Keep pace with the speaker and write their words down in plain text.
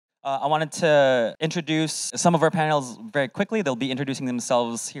I wanted to introduce some of our panels very quickly. They'll be introducing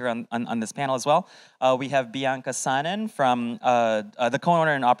themselves here on this panel as well. We have Bianca Sanon from the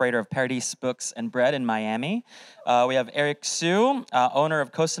co-owner and operator of Paradis Books and Bread in Miami. We have Eric Su, owner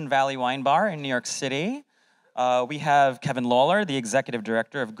of Coast and Valley Wine Bar in New York City. We have Kevin Lawler, the executive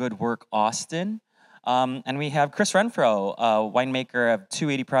director of Good Work Austin. And we have Chris Renfro, winemaker of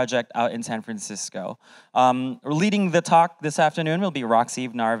 280 Project out in San Francisco. Leading the talk this afternoon will be Roxy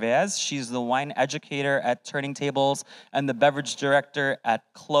Narvaez. She's the wine educator at Turning Tables and the beverage director at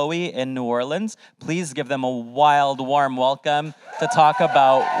Chloe in New Orleans. Please give them a wild, warm welcome to talk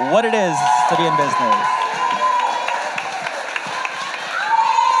about what it is to be in business.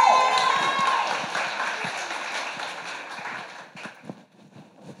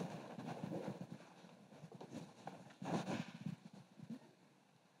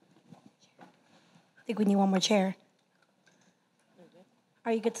 I think we need one more chair.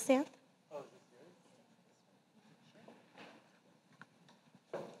 Are you good to stand?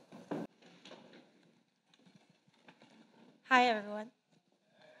 Hi, everyone.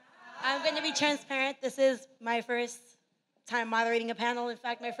 I'm going to be transparent. This is my first time moderating a panel. In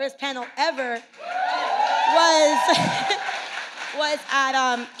fact, my first panel ever was at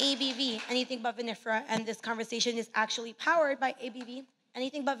ABV, Anything But Vinifera, and this conversation is actually powered by ABV.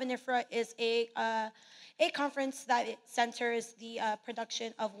 Anything But Vinifera is a conference that it centers the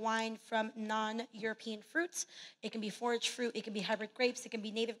production of wine from non-European fruits. It can be forage fruit, it can be hybrid grapes, it can be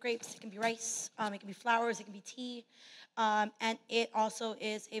native grapes, it can be rice, it can be flowers, it can be tea. And it also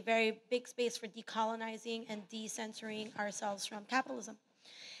is a very big space for decolonizing and decentering ourselves from capitalism.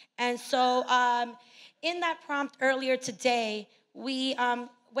 And so in that prompt earlier today, we,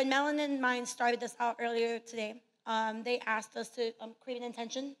 when Melanin and mine started this out earlier today, they asked us to create an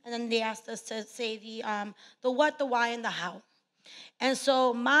intention, and then they asked us to say the what, the why, and the how. And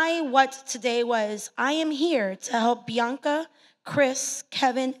so my what today was, I am here to help Bianca, Chris,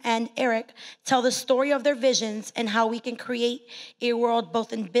 Kevin, and Eric tell the story of their visions and how we can create a world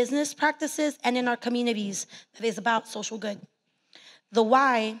both in business practices and in our communities that is about social good. The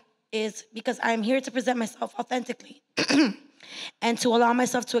why is because I am here to present myself authentically and to allow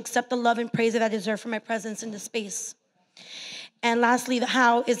myself to accept the love and praise that I deserve for my presence in this space. And lastly, the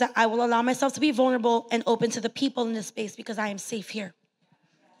how is that I will allow myself to be vulnerable and open to the people in this space because I am safe here.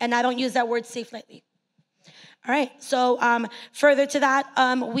 And I don't use that word safe lightly. All right, so further to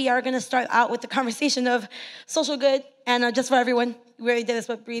that, we are gonna start out with the conversation of social good. And just for everyone, we already did this,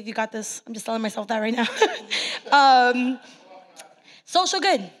 but breathe, you got this. I'm just telling myself that right now. Social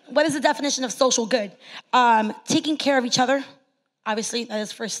good, what is the definition of social good? Taking care of each other, obviously that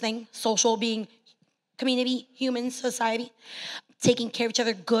is first thing. Social being community, human, society. Taking care of each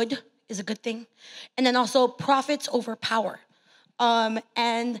other, good is a good thing. And then also profits over power.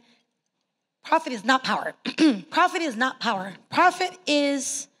 And profit is not power. Profit is not power. Profit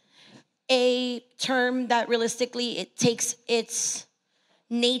is a term that realistically it takes its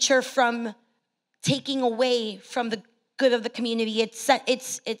nature from taking away from the good of the community.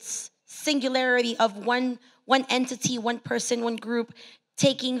 It's singularity of one entity, one person, one group,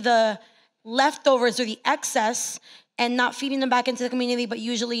 taking the leftovers or the excess and not feeding them back into the community, but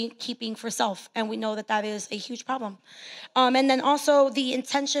usually keeping for self. And we know that that is a huge problem. And then also the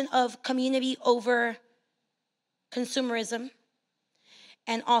intention of community over consumerism,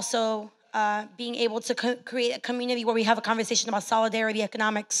 and also being able to create a community where we have a conversation about solidarity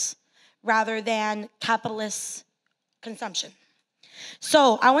economics rather than capitalist consumption.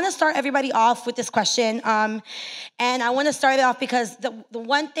 So I want to start everybody off with this question. And I want to start it off because the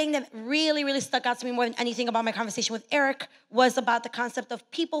one thing that really, really stuck out to me more than anything about my conversation with Eric was about the concept of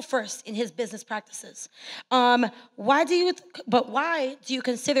people first in his business practices. Why do you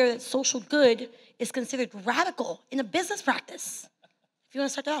consider that social good is considered radical in a business practice? If you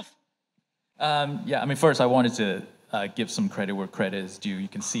want to start that off. Yeah, I mean, first I wanted to give some credit where credit is due. You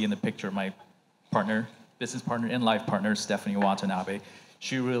can see in the picture my business partner and life partner, Stephanie Watanabe.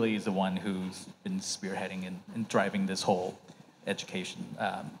 She really is the one who's been spearheading and driving this whole education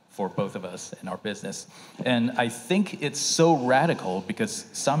for both of us in our business. And I think it's so radical because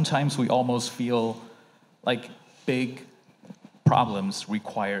sometimes we almost feel like big problems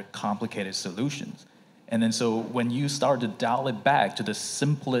require complicated solutions. And then so when you start to dial it back to the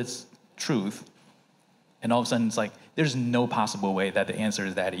simplest truth, and all of a sudden it's like, there's no possible way that the answer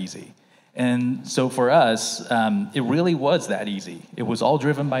is that easy. And so for us, it really was that easy. It was all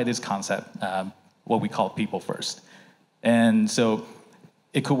driven by this concept, what we call people first. And so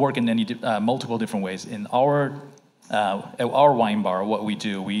it could work in multiple different ways. In our wine bar, what we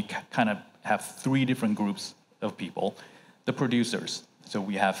do, we kind of have three different groups of people. The producers. So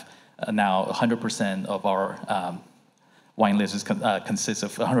we have now 100% of our wine list consists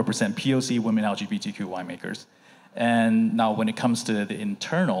of 100% POC women LGBTQ winemakers. And now when it comes to the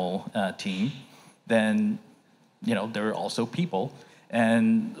internal team, then there are also people.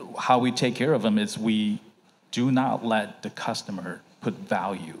 And how we take care of them is we do not let the customer put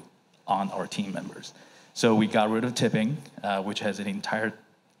value on our team members. So we got rid of tipping, which has an entire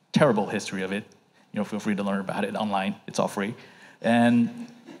terrible history of it. Feel free to learn about it online. It's all free. And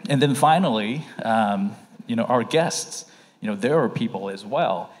then finally, our guests, there are people as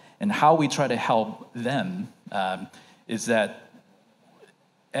well. And how we try to help them is that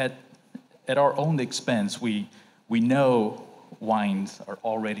at our own expense, we know wines are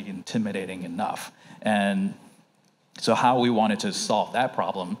already intimidating enough. And so how we wanted to solve that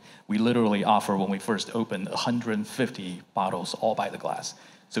problem, we literally offer, when we first opened, 150 bottles all by the glass.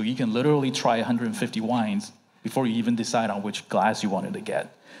 So you can literally try 150 wines before you even decide on which glass you wanted to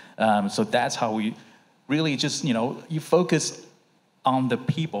get. So that's how we really just, you focus on the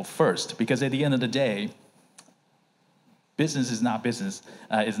people first, because at the end of the day, business is not business.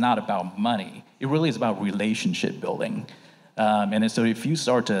 It's not about money. It really is about relationship building. And so if you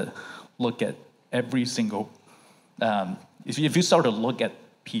start to look at every single, if you start to look at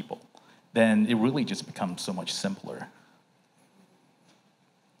people, then it really just becomes so much simpler.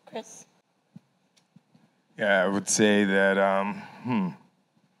 Chris? Yeah, I would say that,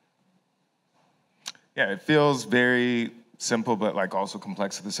 yeah, it feels very simple, but like also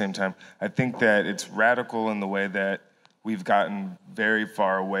complex at the same time. I think that it's radical in the way that we've gotten very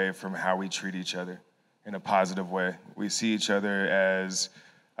far away from how we treat each other in a positive way. We see each other as,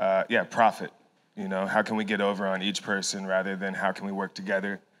 profit. How can we get over on each person rather than how can we work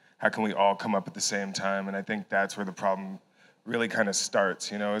together? How can we all come up at the same time? And I think that's where the problem really kind of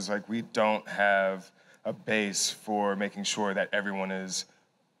starts, is like we don't have a base for making sure that everyone is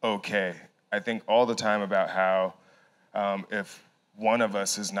okay. I think all the time about how if one of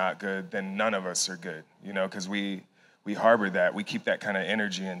us is not good, then none of us are good, because we harbor that. We keep that kind of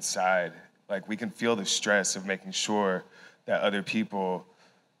energy inside. Like we can feel the stress of making sure that other people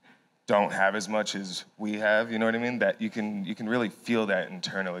don't have as much as we have, you know what I mean? That you can really feel that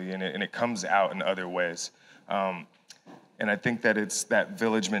internally, and it comes out in other ways. And I think that it's that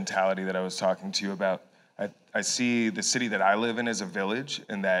village mentality that I was talking to you about. I see the city that I live in as a village,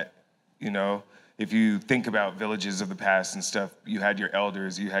 and that, if you think about villages of the past and stuff, you had your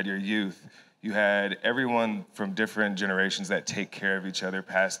elders, you had your youth, you had everyone from different generations that take care of each other,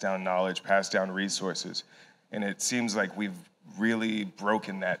 pass down knowledge, pass down resources. And it seems like we've really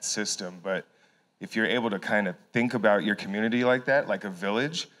broken that system. But if you're able to kind of think about your community like that, like a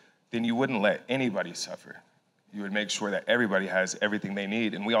village, then you wouldn't let anybody suffer. You would make sure that everybody has everything they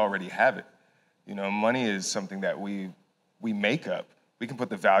need, and we already have it. Money is something that we make up. We can put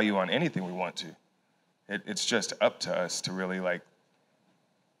the value on anything we want to. It's just up to us to really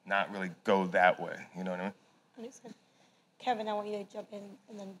not really go that way. You know what I mean? Understand. Kevin, I want you to jump in,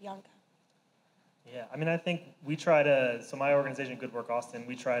 and then Bianca. Yeah, I think we try to, so my organization, Good Work Austin,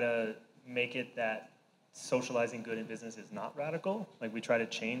 we try to make it that socializing good in business is not radical. Like we try to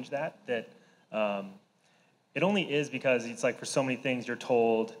change that it only is because it's like for so many things you're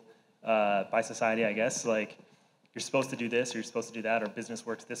told by society, I guess, like you're supposed to do this or you're supposed to do that, or business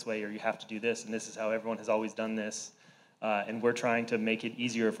works this way, or you have to do this, and this is how everyone has always done this. And we're trying to make it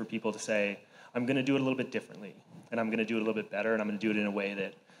easier for people to say, I'm going to do it a little bit differently, and I'm going to do it a little bit better, and I'm going to do it in a way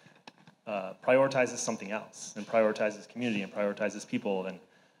that prioritizes something else, and prioritizes community, and prioritizes people, and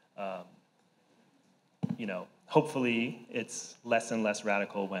hopefully it's less and less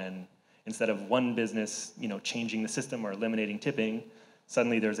radical when instead of one business, changing the system or eliminating tipping,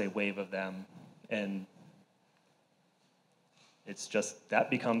 suddenly there's a wave of them, and it's just that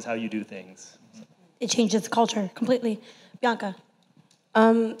becomes how you do things. It changes the culture completely. Bianca.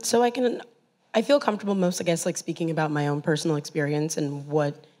 So I feel comfortable most, I guess, like speaking about my own personal experience and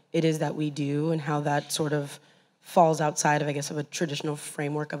what it is that we do and how that sort of falls outside of, I guess, of a traditional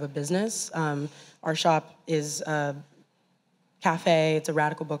framework of a business. Our shop is a cafe, it's a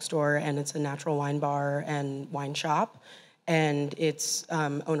radical bookstore, and it's a natural wine bar and wine shop, and it's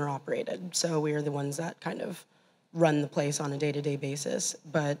owner-operated. So we are the ones that kind of run the place on a day-to-day basis.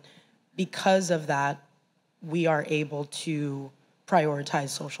 But because of that, we are able to prioritize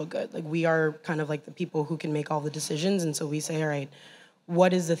social good. Like we are kind of like the people who can make all the decisions, and so we say, all right,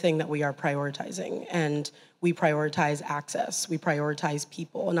 what is the thing that we are prioritizing? And we prioritize access, we prioritize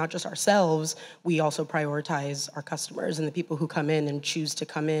people, not just ourselves, we also prioritize our customers and the people who come in and choose to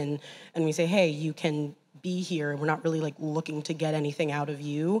come in, and we say, hey, you can be here. We're not really like looking to get anything out of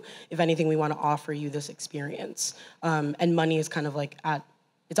you. If anything, we want to offer you this experience. And money is kind of like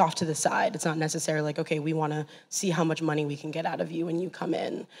it's off to the side. It's not necessarily like, okay, we want to see how much money we can get out of you when you come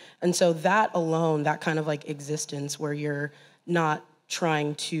in. And so that alone, that kind of like existence where you're not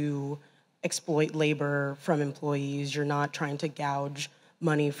trying to exploit labor from employees, you're not trying to gouge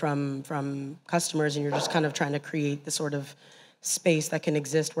money from customers, and you're just kind of trying to create the sort of space that can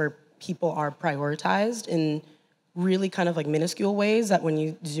exist where people are prioritized in really kind of like minuscule ways that when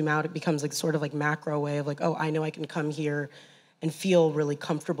you zoom out, it becomes like sort of like macro way of like, oh, I know I can come here and feel really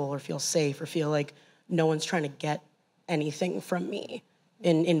comfortable or feel safe or feel like no one's trying to get anything from me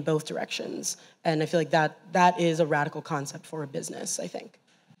in both directions. And I feel like that is a radical concept for a business, I think.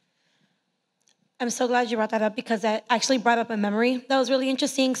 I'm so glad you brought that up because that actually brought up a memory that was really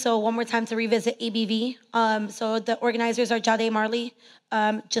interesting. So one more time to revisit ABV. So the organizers are Jade Marley,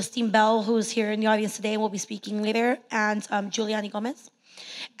 Justine Bell, who's here in the audience today and will be speaking later, and Giuliani Gomez.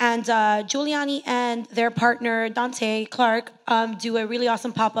 And Giuliani and their partner, Dante Clark, do a really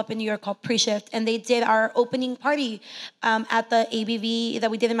awesome pop-up in New York called Pre-Shift. And they did our opening party at the ABV that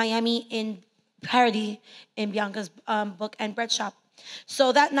we did in Miami in Paradis in Bianca's book and bread shop.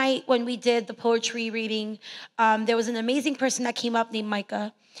 So that night when we did the poetry reading, there was an amazing person that came up named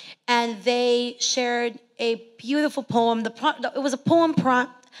Micah, and they shared a beautiful poem. It was a poem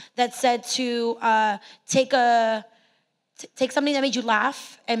prompt that said to take something that made you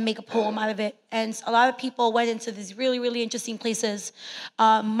laugh and make a poem out of it. And a lot of people went into these really, really interesting places.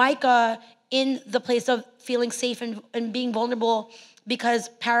 Micah, in the place of feeling safe and being vulnerable, because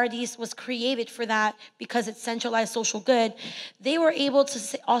Paradis was created for that, because it's centralized social good, they were able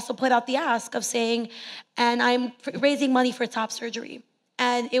to also put out the ask of saying, and I'm raising money for top surgery.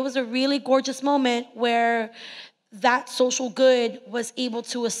 And it was a really gorgeous moment where that social good was able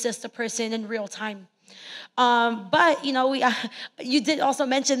to assist a person in real time. But, you did also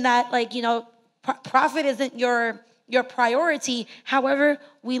mention that, profit isn't your priority. However,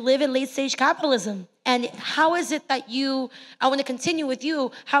 we live in late stage capitalism. And how is it that I want to continue with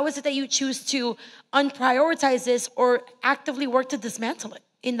you, how is it that you choose to unprioritize this or actively work to dismantle it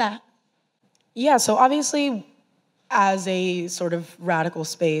in that? Yeah, so obviously, as a sort of radical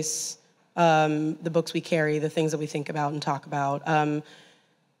space, the books we carry, the things that we think about and talk about,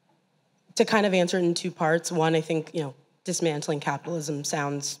 to kind of answer it in two parts. One, I think, dismantling capitalism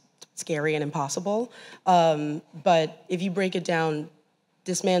sounds scary and impossible. But if you break it down,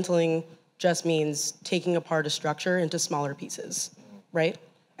 dismantling just means taking apart a structure into smaller pieces, right?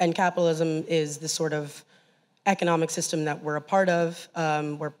 And capitalism is the sort of economic system that we're a part of,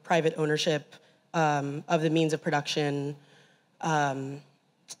 where private ownership of the means of production, to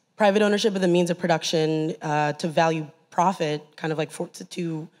value profit, kind of like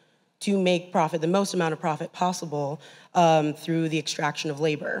to make profit, the most amount of profit possible through the extraction of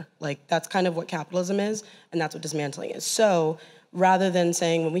labor. Like, that's kind of what capitalism is, and that's what dismantling is. So rather than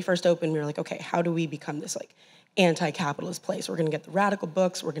saying, when we first opened, we were like, okay, how do we become this like anti-capitalist place? We're gonna get the radical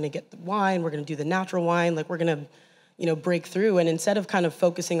books, we're gonna get the wine, we're gonna do the natural wine, like we're gonna, break through. And instead of kind of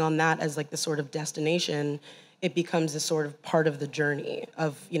focusing on that as like the sort of destination, it becomes this sort of part of the journey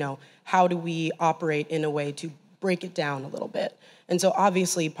of, how do we operate in a way to break it down a little bit. And so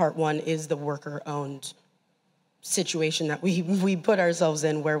obviously part one is the worker-owned situation that we put ourselves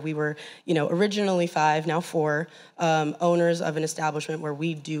in, where we were, originally 5, now 4, owners of an establishment where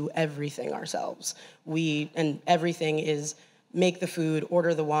we do everything ourselves. And everything is make the food,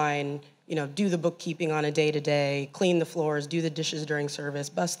 order the wine, do the bookkeeping on a day-to-day, clean the floors, do the dishes during service,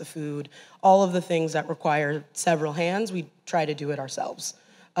 bus the food, all of the things that require several hands, we try to do it ourselves.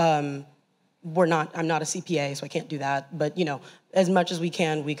 I'm not a CPA, so I can't do that, but, as much as we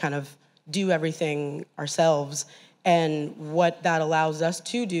can, we kind of do everything ourselves. And what that allows us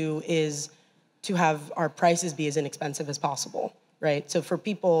to do is to have our prices be as inexpensive as possible, right? So for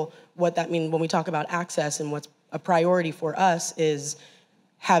people, what that means when we talk about access, and what's a priority for us is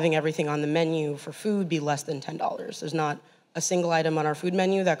having everything on the menu for food be less than $10. There's not a single item on our food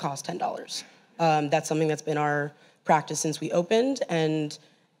menu that costs $10. That's something that's been our practice since we opened, and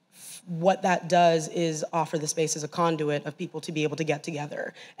what that does is offer the space as a conduit of people to be able to get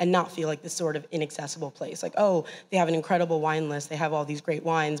together and not feel like this sort of inaccessible place. Like, oh, they have an incredible wine list, they have all these great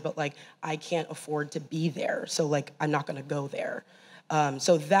wines, but like, I can't afford to be there, so like, I'm not gonna go there.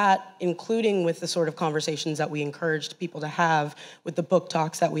 So that, including with the sort of conversations that we encouraged people to have, with the book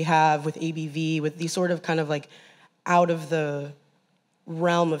talks that we have, with ABV, with these sort of kind of like out of the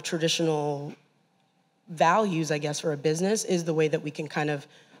realm of traditional values, I guess, for a business, is the way that we can kind of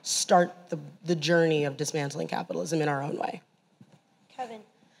start the journey of dismantling capitalism in our own way. Kevin,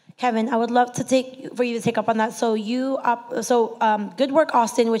 Kevin, I would love for you to take up on that. So Good Work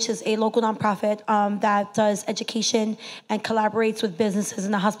Austin, which is a local nonprofit that does education and collaborates with businesses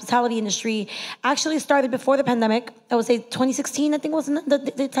in the hospitality industry, actually started before the pandemic. I would say 2016, I think was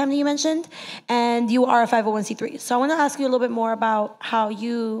the time that you mentioned, and you are a 501c3. So I want to ask you a little bit more about how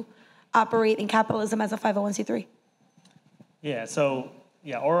you operate in capitalism as a 501c3. Yeah. So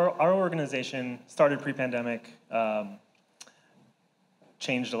our organization started pre-pandemic.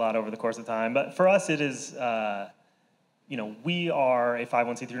 Changed a lot over the course of time, but for us it is, we are a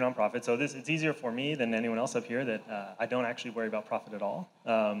 501c3 nonprofit, so it's easier for me than anyone else up here that I don't actually worry about profit at all.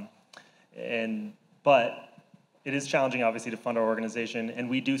 But it is challenging, obviously, to fund our organization, and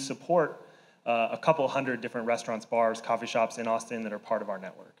we do support a couple hundred different restaurants, bars, coffee shops in Austin that are part of our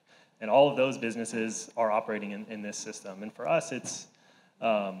network, and all of those businesses are operating in this system. And for us, it's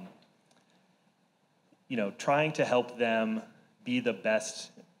trying to help them be the best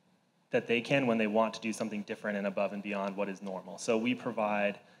that they can when they want to do something different and above and beyond what is normal. So we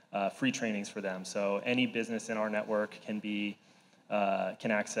provide free trainings for them. So any business in our network can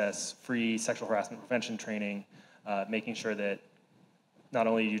access free sexual harassment prevention training, making sure that not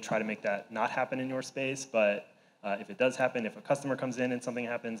only do you try to make that not happen in your space, but if it does happen, if a customer comes in and something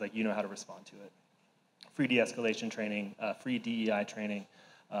happens, you know how to respond to it. Free de-escalation training, free DEI training.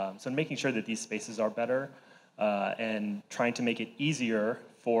 So making sure that these spaces are better, and trying to make it easier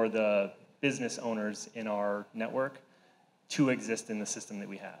for the business owners in our network to exist in the system that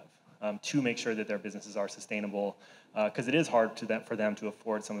we have, to make sure that their businesses are sustainable, because it is hard for them to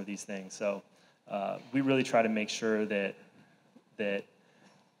afford some of these things. So we really try to make sure that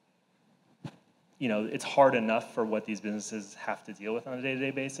it's hard enough for what these businesses have to deal with on a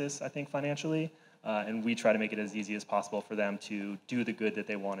day-to-day basis, I think, financially, and we try to make it as easy as possible for them to do the good that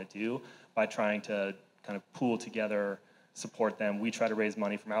they want to do by trying to kind of pool together, support them. We try to raise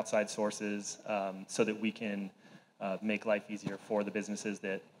money from outside sources so that we can make life easier for the businesses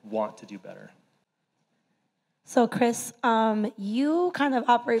that want to do better. So Chris, you kind of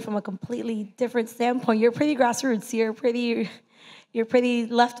operate from a completely different standpoint. You're pretty grassroots. You're pretty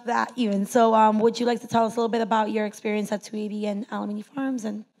left that even. So would you like to tell us a little bit about your experience at 280 and Alameda Farms?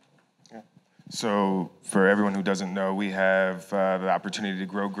 So for everyone who doesn't know, we have the opportunity to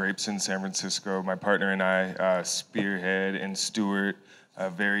grow grapes in San Francisco. My partner and I spearhead and steward a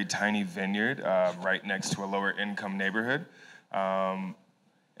very tiny vineyard right next to a lower income neighborhood.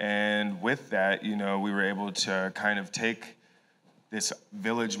 And with that, we were able to kind of take this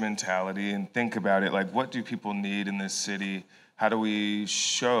village mentality and think about it, what do people need in this city? How do we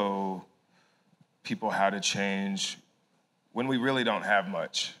show people how to change when we really don't have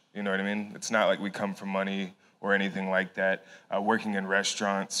much? You know what I mean? It's not like we come from money or anything like that. Working in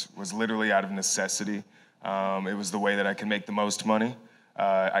restaurants was literally out of necessity. It was the way that I could make the most money.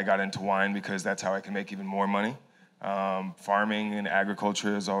 I got into wine because that's how I can make even more money. Farming and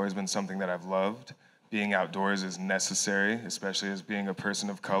agriculture has always been something that I've loved. Being outdoors is necessary, especially as being a person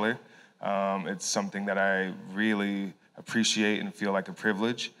of color. It's something that I really appreciate and feel like a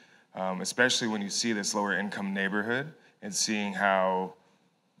privilege, especially when you see this lower income neighborhood and seeing how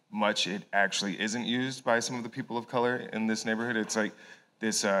much it actually isn't used by some of the people of color in this neighborhood. It's like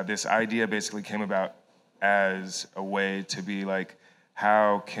this idea basically came about as a way to be like,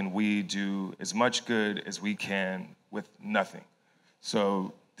 how can we do as much good as we can with nothing?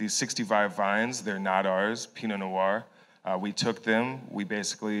 So these 65 vines, they're not ours, Pinot Noir. We took them, we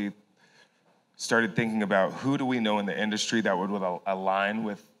basically started thinking about who do we know in the industry that would align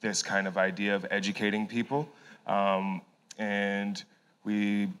with this kind of idea of educating people. And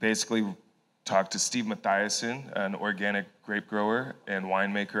we basically talked to Steve Mathiasen, an organic grape grower and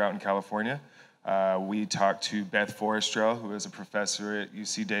winemaker out in California. We talked to Beth Forrestrell, who is a professor at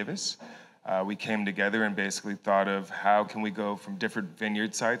UC Davis. We came together and basically thought of how can we go from different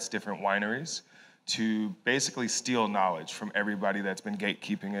vineyard sites, different wineries, to basically steal knowledge from everybody that's been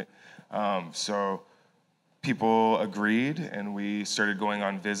gatekeeping it. So people agreed, and we started going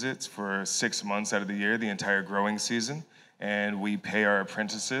on visits for 6 months out of the year, the entire growing season. And we pay our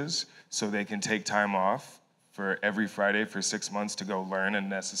apprentices so they can take time off for every Friday for 6 months to go learn a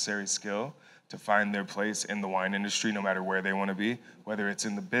necessary skill to find their place in the wine industry, no matter where they want to be, whether it's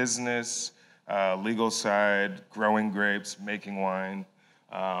in the business, legal side, growing grapes, making wine,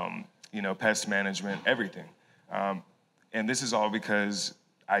 pest management, everything. And this is all because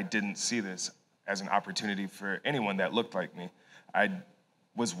I didn't see this as an opportunity for anyone that looked like me. I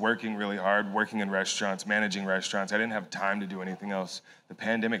was working really hard, working in restaurants, managing restaurants. I didn't have time to do anything else. The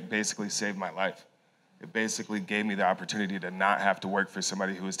pandemic basically saved my life. It basically gave me the opportunity to not have to work for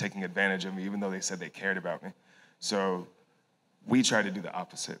somebody who was taking advantage of me, even though they said they cared about me. So We try to do the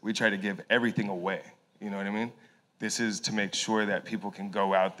opposite. We try to give everything away. You know what I mean? This is to make sure that people can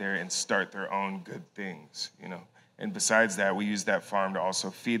go out there and start their own good things, you know? And besides that, we use that farm to also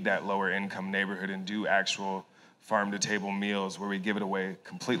feed that lower income neighborhood and do actual farm to table meals where we give it away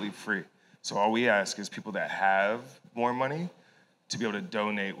completely free. So all we ask is people that have more money to be able to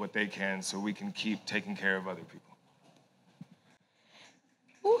donate what they can so we can keep taking care of other people.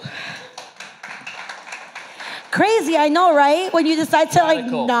 Ooh. Crazy, I know, right? When you decide to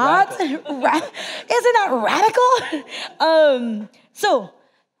Radical, not, isn't that radical? So,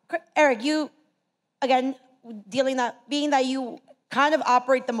 Eric, you again being that you kind of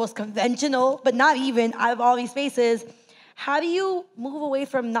operate the most conventional, but not even out of all these spaces. How do you move away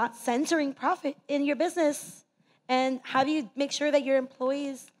from not censoring profit in your business, and how do you make sure that your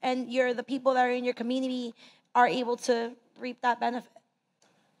employees and the people that are in your community are able to reap that benefit?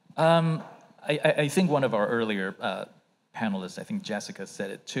 I think one of our earlier panelists, I think Jessica said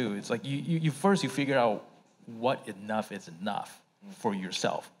it too. It's like you first figure out what enough is enough for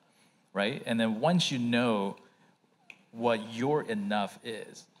yourself, right? And then once you know what your enough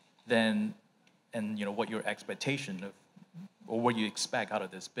is, then and what your expectation of or what you expect out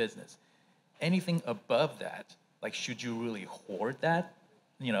of this business, anything above that, like should you really hoard that,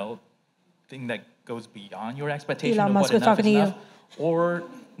 thing that goes beyond your expectation Elon of Musk what was enough talking is to enough, or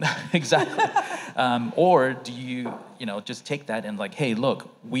exactly. Or do you, just take that and like, hey, look,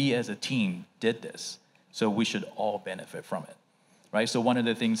 we as a team did this, so we should all benefit from it, right? So one of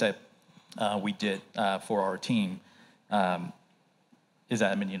the things that we did for our team is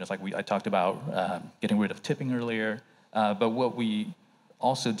that, it's like I talked about getting rid of tipping earlier, but what we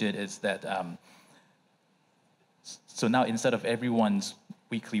also did is that, so now instead of everyone's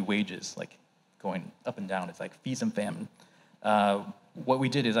weekly wages like going up and down, it's like feast and famine. What we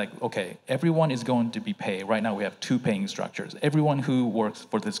did is like, okay, everyone is going to be paid. Right now we have two paying structures. Everyone who works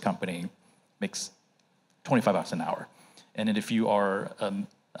for this company makes $25 an hour. And then if you are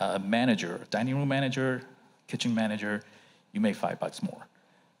a manager, dining room manager, kitchen manager, you make $5 more.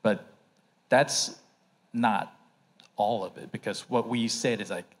 But that's not all of it, because what we said is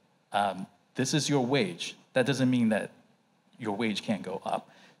like, this is your wage. That doesn't mean that your wage can't go up.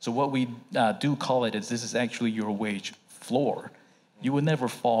 So what we do call it is this is actually your wage floor. You would never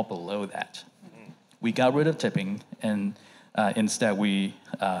fall below that. We got rid of tipping, and instead we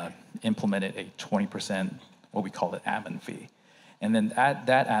implemented a 20%, what we call it, admin fee. And then that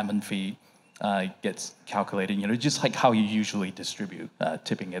admin fee gets calculated, just like how you usually distribute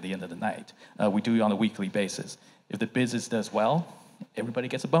tipping at the end of the night. We do it on a weekly basis. If the business does well, everybody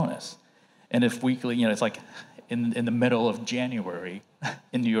gets a bonus. And if weekly, it's like in the middle of January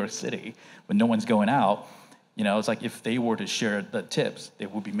in New York City, when no one's going out, it's like if they were to share the tips, they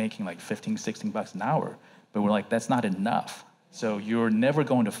would be making like $15, $16 an hour. But we're like, that's not enough. So you're never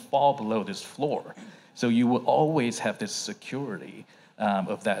going to fall below this floor. So you will always have this security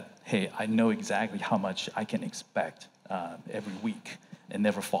of that, hey, I know exactly how much I can expect every week and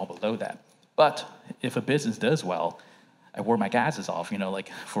never fall below that. But if a business does well, I work my asses off,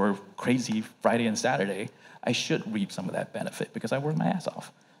 like for crazy Friday and Saturday, I should reap some of that benefit because I work my ass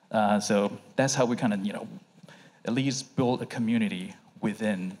off. So that's how we kind of, at least build a community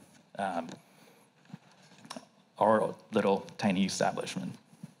within our little tiny establishment.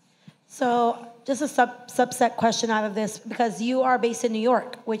 So just a subset question out of this, because you are based in New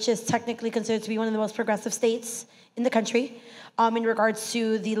York, which is technically considered to be one of the most progressive states in the country in regards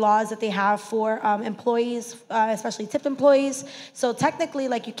to the laws that they have for employees, especially tipped employees. So technically,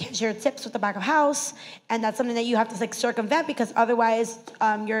 like, you can't share tips with the back of house, and that's something that you have to like circumvent, because otherwise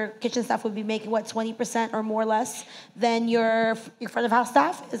your kitchen staff would be making, what, 20% or more less than your front of house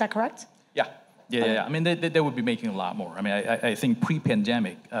staff? Is that correct? Yeah. I mean, they would be making a lot more. I mean, I think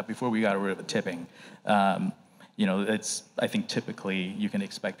pre-pandemic, before we got rid of the tipping, I think typically you can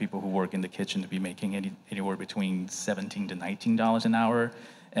expect people who work in the kitchen to be making anywhere between $17 to $19 an hour.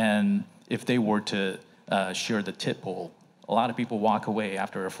 And if they were to share the tip pool, a lot of people walk away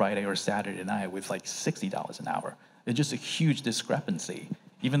after a Friday or Saturday night with like $60 an hour. It's just a huge discrepancy,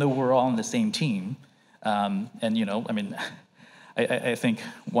 even though we're all on the same team. I think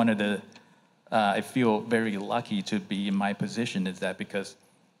one of the I feel very lucky to be in my position is that because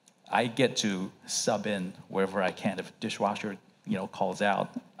I get to sub in wherever I can. If a dishwasher, calls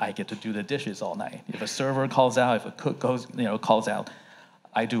out, I get to do the dishes all night. If a server calls out, if a cook calls out,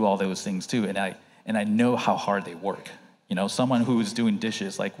 I do all those things too. And I know how hard they work. Someone who's doing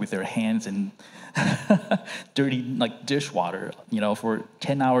dishes like with their hands in dirty like dishwater, for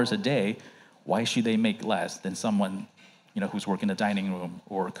 10 hours a day, why should they make less than someone, who's working in the dining room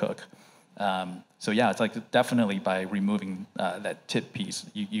or a cook? So yeah, it's like definitely by removing that tip piece,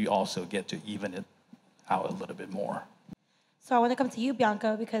 you also get to even it out a little bit more. So I want to come to you,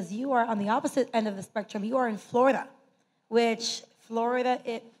 Bianca, because you are on the opposite end of the spectrum. You are in Florida, which Florida,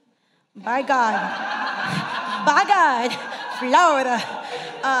 by God, by God, Florida.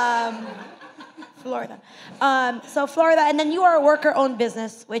 Florida. So Florida, and then you are a worker-owned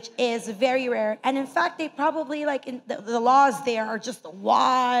business, which is very rare. And in fact, they probably, like, in the laws there are just the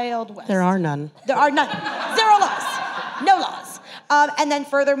Wild West. There are none. There are none. Zero laws. No laws. And then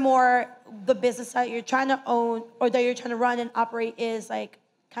furthermore, the business that you're trying to own or that you're trying to run and operate is like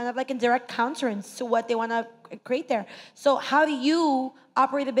kind of like in direct counterance to what they want to create there. So how do you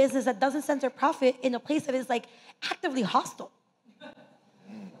operate a business that doesn't center profit in a place that is like actively hostile?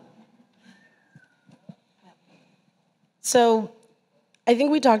 So I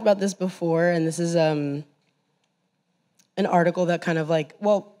think we talked about this before, and this is an article that kind of like,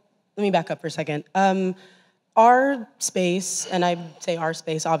 well, let me back up for a second. Our space, and I say our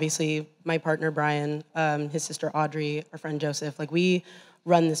space, obviously, my partner Brian, his sister Audrey, our friend Joseph, like we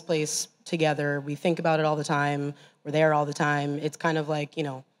run this place together. We think about it all the time. We're there all the time. It's kind of like, you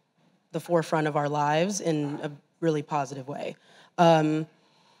know, the forefront of our lives in a really positive way.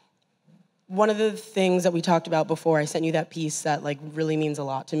 One of the things that we talked about before, I sent you that piece that like really means a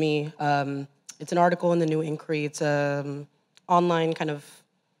lot to me. It's an article in the New Inquiry. It's an online kind of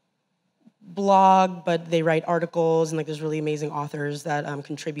blog, but they write articles, and like there's really amazing authors that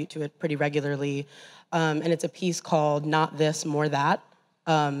contribute to it pretty regularly. And it's a piece called "Not This, More That."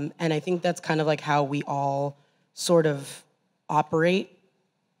 And I think that's kind of like how we all sort of operate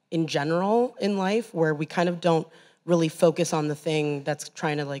in general in life, where we kind of don't really focus on the thing that's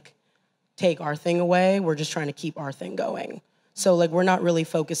trying to like take our thing away. We're just trying to keep our thing going. So like we're not really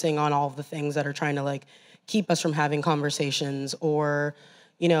focusing on all of the things that are trying to like keep us from having conversations or,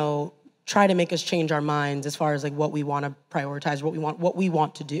 you know, try to make us change our minds as far as like what we want to prioritize, what we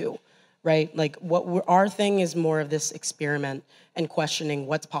want to do, right? Like our thing is more of this experiment and questioning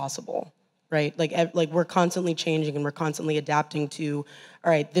what's possible, right? Like we're constantly changing and we're constantly adapting to,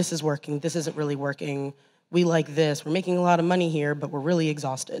 all right, this is working, this isn't really working. We like this, we're making a lot of money here, but we're really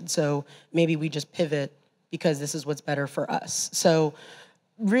exhausted. So maybe we just pivot because this is what's better for us. So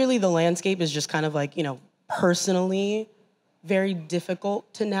really the landscape is just kind of like, you know, personally very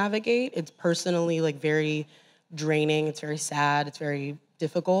difficult to navigate. It's personally like very draining, it's very sad, it's very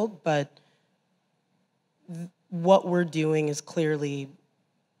difficult, but what we're doing is clearly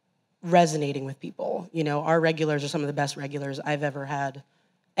resonating with people. You know, our regulars are some of the best regulars I've ever had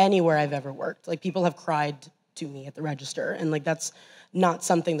anywhere I've ever worked. Like people have cried to me at the register, and like that's not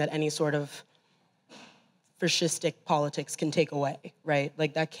something that any sort of fascistic politics can take away, right?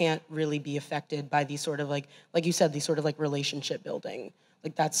 Like that can't really be affected by these sort of like you said, these sort of like relationship building.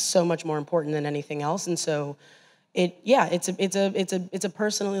 Like that's so much more important than anything else. And so it's a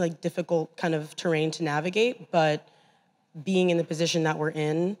personally like difficult kind of terrain to navigate, but being in the position that we're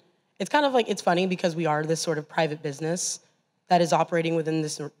in, it's kind of like, it's funny because we are this sort of private business that is operating within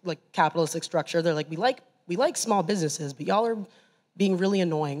this like capitalistic structure. They're like, we like small businesses, but y'all are being really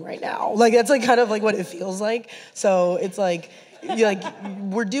annoying right now. Like that's like kind of like what it feels like. So it's like,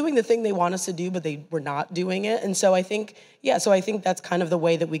 we're doing the thing they want us to do, but we're not doing it. And so I think that's kind of the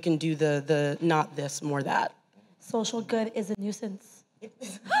way that we can do the not this, more that. Social good is a nuisance.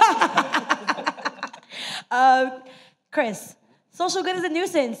 Chris, social good is a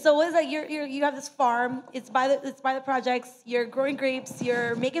nuisance. So what is that? You have this farm. It's by the projects. You're growing grapes.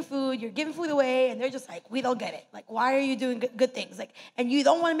 You're making food. You're giving food away, and they're just like, we don't get it. Like, why are you doing good things? Like, and you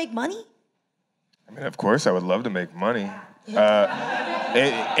don't want to make money? I mean, of course, I would love to make money.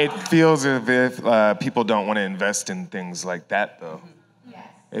 It feels as if people don't want to invest in things like that, though. Yes.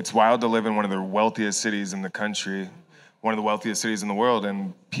 It's wild to live in one of the wealthiest cities in the country, one of the wealthiest cities in the world,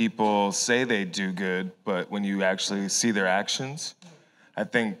 and people say they do good, but when you actually see their actions, I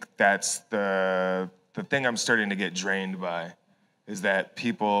think that's the thing I'm starting to get drained by, is that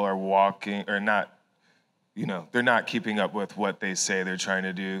people are walking, or not, they're not keeping up with what they say they're trying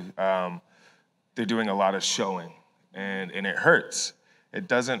to do. They're doing a lot of showing, and it hurts. It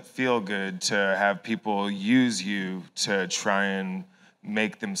doesn't feel good to have people use you to try and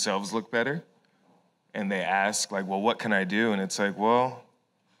make themselves look better. And they ask, like, well, what can I do? And it's like, well,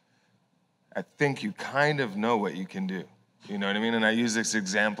 I think you kind of know what you can do. You know what I mean? And I use this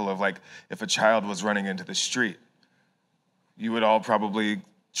example of, like, if a child was running into the street, you would all probably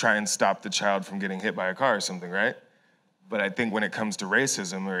try and stop the child from getting hit by a car or something, right? But I think when it comes to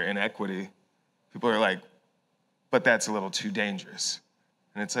racism or inequity, people are like, but that's a little too dangerous.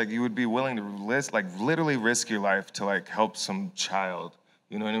 And it's like, you would be willing to literally risk your life to like help some child.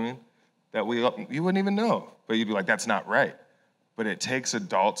 You know what I mean? that you wouldn't even know, but you'd be like, that's not right. But it takes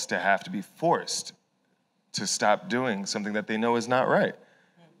adults to have to be forced to stop doing something that they know is not right.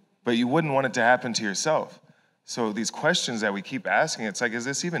 But you wouldn't want it to happen to yourself. So these questions that we keep asking, it's like, is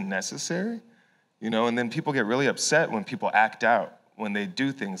this even necessary? You know, and then people get really upset when people act out, when they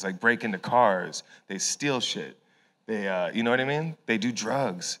do things like break into cars, they steal shit, they, you know what I mean? They do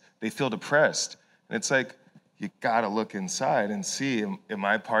drugs, they feel depressed. And it's like, you gotta look inside and see, am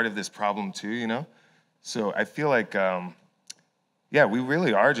I part of this problem too, you know? So I feel like, yeah, we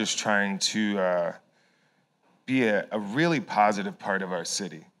really are just trying to be a really positive part of our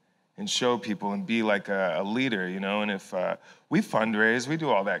city and show people and be like a leader, you know? And if we fundraise, we do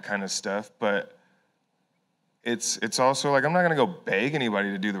all that kind of stuff, but it's also like, I'm not gonna go beg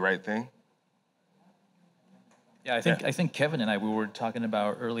anybody to do the right thing. Yeah, I think Kevin and I, we were talking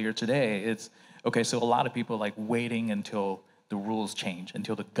about earlier today, it's, okay, so a lot of people are like waiting until the rules change,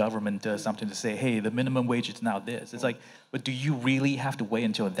 until the government does something to say, hey, the minimum wage is now this. It's like, but do you really have to wait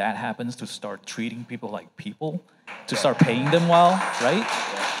until that happens to start treating people like people? To start paying them well, right?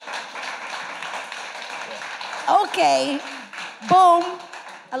 Okay, boom.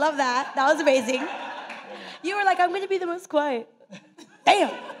 I love that. That was amazing. You were like, I'm gonna be the most quiet.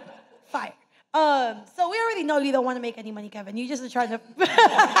 Damn, fire. So we already know you don't want to make any money, Kevin. You just trying to, you're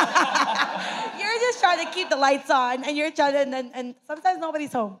just trying to keep the lights on, and you're trying to, and sometimes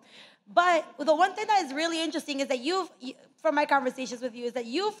nobody's home. But the one thing that is really interesting is that from my conversations with you, is that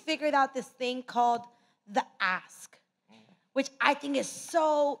you've figured out this thing called the ask, which I think is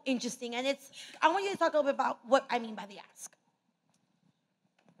so interesting. And I want you to talk a little bit about what I mean by the ask.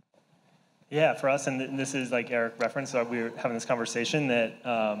 Yeah, for us, and this is like Eric referenced, we were having this conversation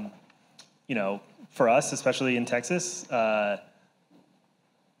that, you know, for us, especially in Texas,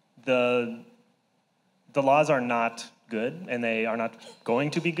 the laws are not good, and they are not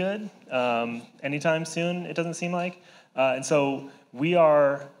going to be good anytime soon, it doesn't seem like. And so we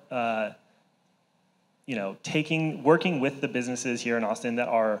are, you know, working with the businesses here in Austin that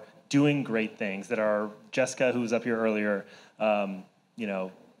are doing great things, that are, Jessica, who was up here earlier, you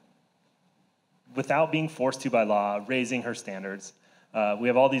know, without being forced to by law, raising her standards. We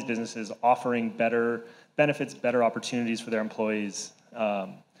have all these businesses offering better benefits, better opportunities for their employees.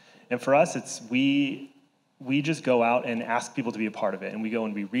 And for us, we just go out and ask people to be a part of it. And we go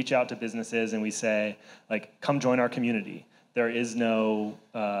and we reach out to businesses and we say, like, come join our community. There is no,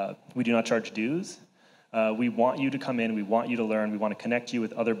 we do not charge dues. We want you to come in, we want you to learn, we want to connect you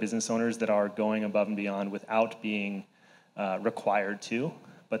with other business owners that are going above and beyond without being required to,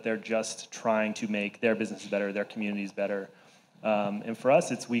 but they're just trying to make their businesses better, their communities better. And for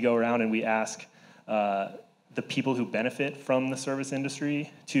us, we go around and we ask the people who benefit from the service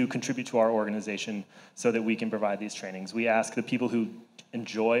industry to contribute to our organization so that we can provide these trainings. We ask the people who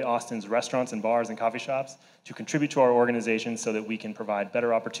enjoy Austin's restaurants and bars and coffee shops to contribute to our organization so that we can provide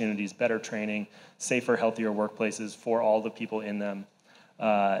better opportunities, better training, safer, healthier workplaces for all the people in them.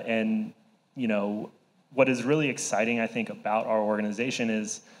 And, you know, what is really exciting, I think, about our organization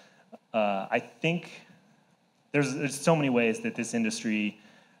is I think there's so many ways that this industry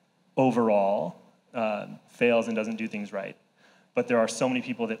overall fails and doesn't do things right. But there are so many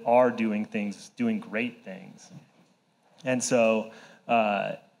people that are doing great things. And so,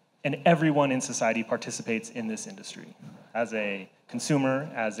 and everyone in society participates in this industry. As a consumer,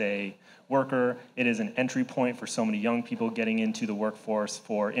 as a worker, it is an entry point for so many young people getting into the workforce,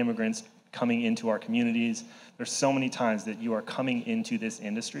 for immigrants coming into our communities. There's so many times that you are coming into this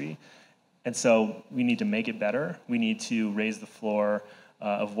industry. And so we need to make it better. We need to raise the floor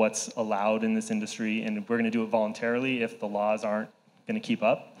of what's allowed in this industry, and we're going to do it voluntarily if the laws aren't going to keep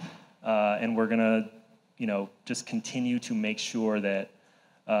up. And we're going to, you know, just continue to make sure that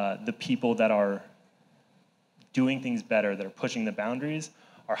the people that are doing things better, that are pushing the boundaries,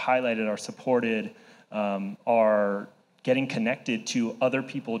 are highlighted, are supported, are getting connected to other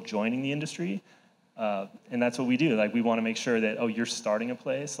people joining the industry. And that's what we do. Like, we want to make sure that, oh, you're starting a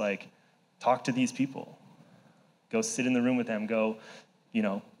place, like, talk to these people. Go sit in the room with them. Go, you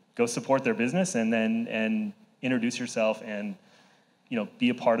know, go support their business, and introduce yourself, and, you know, be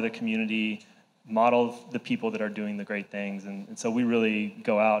a part of the community, model the people that are doing the great things. And so we really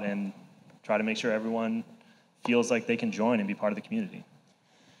go out and try to make sure everyone feels like they can join and be part of the community.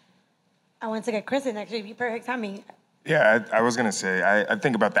 I want to get Chris in, actually, be perfect timing. Yeah, I was gonna say, I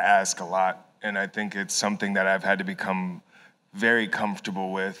think about the ask a lot, and I think it's something that I've had to become very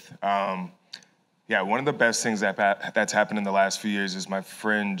comfortable with. Yeah, one of the best things that's happened in the last few years is my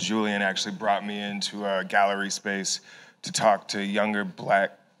friend Julian actually brought me into a gallery space to talk to younger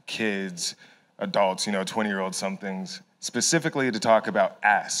Black kids, adults, you know, 20-year-old somethings, specifically to talk about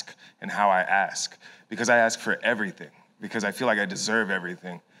ask and how I ask, because I ask for everything, because I feel like I deserve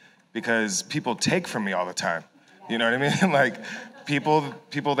everything, because people take from me all the time. You know what I mean? Like,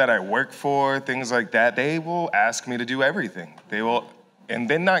 people that I work for, things like that, they will ask me to do everything. They will, and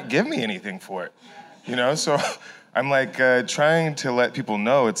then not give me anything for it. You know, so I'm like trying to let people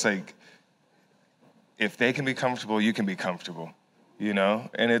know, it's like, if they can be comfortable, you can be comfortable, you know?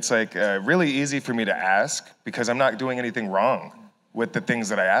 And it's like really easy for me to ask because I'm not doing anything wrong with the things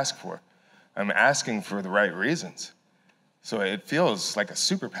that I ask for. I'm asking for the right reasons. So it feels like a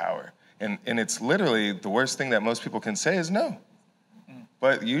superpower. And it's literally the worst thing that most people can say is no.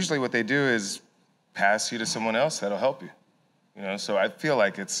 But usually what they do is pass you to someone else that'll help you. You know, so I feel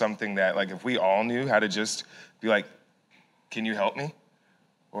like it's something that, like, if we all knew how to just be like, can you help me?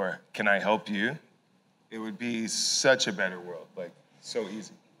 Or can I help you? It would be such a better world, like, so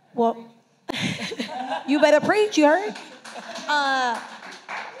easy. Well, you better preach, you heard?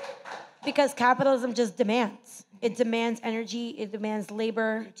 Because capitalism just demands. It demands energy, it demands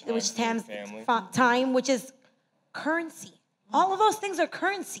labor, which demands time, which is currency. All of those things are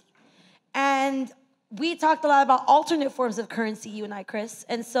currency. And we talked a lot about alternate forms of currency, you and I, Chris.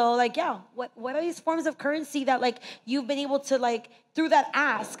 And so, like, yeah, what are these forms of currency that, like, you've been able to, like, through that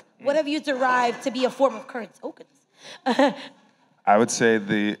ask, what have you derived to be a form of currency? Oh, goodness. I would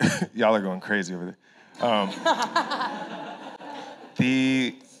say y'all are going crazy over there.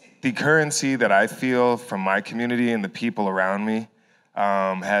 The currency that I feel from my community and the people around me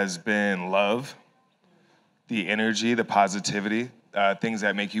has been love, the energy, the positivity, things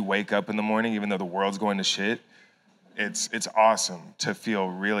that make you wake up in the morning even though the world's going to shit. It's awesome to feel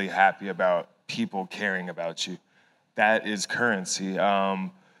really happy about people caring about you. That is currency.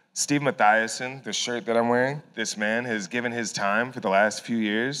 Steve Mathiasen, the shirt that I'm wearing, this man has given his time for the last few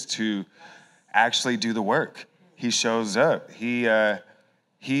years to actually do the work. He shows up. He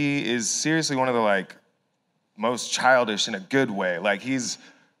is seriously one of the, like, most childish in a good way. Like,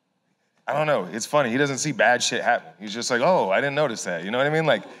 I don't know, it's funny. He doesn't see bad shit happen. He's just like, oh, I didn't notice that. You know what I mean?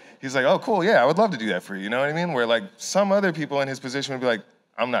 Like, he's like, oh, cool, yeah, I would love to do that for you. You know what I mean? Where, like, some other people in his position would be like,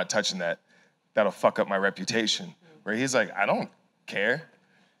 I'm not touching that. That'll fuck up my reputation. Where he's like, I don't care.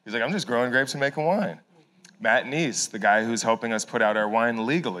 He's like, I'm just growing grapes and making wine. Matt Neese, the guy who's helping us put out our wine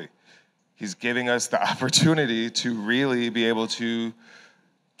legally, he's giving us the opportunity to really be able to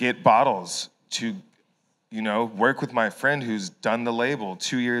get bottles, to, you know, work with my friend who's done the label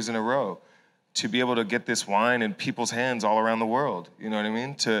 2 years in a row, to be able to get this wine in people's hands all around the world, you know what I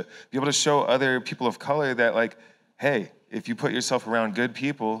mean? To be able to show other people of color that, like, hey, if you put yourself around good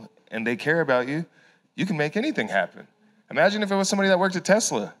people and they care about you, you can make anything happen. Imagine if it was somebody that worked at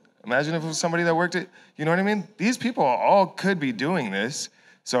Tesla. Imagine if it was somebody that worked at, you know what I mean? These people all could be doing this.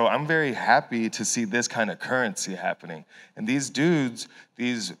 So I'm very happy to see this kind of currency happening. And these dudes,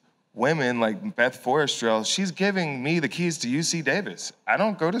 these women like Beth Forrestrell, she's giving me the keys to UC Davis. I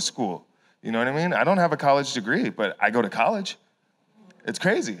don't go to school. You know what I mean? I don't have a college degree, but I go to college. It's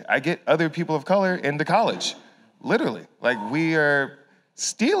crazy. I get other people of color into college, literally. Like, we are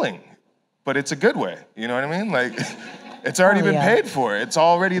stealing, but it's a good way. You know what I mean? Like, it's already been paid for. It's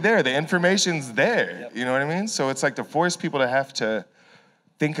already there. The information's there. Yep. You know what I mean? So it's like to force people to have to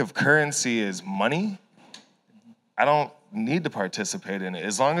think of currency as money. I don't need to participate in it.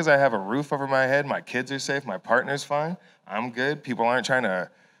 As long as I have a roof over my head, my kids are safe, my partner's fine, I'm good. People aren't trying to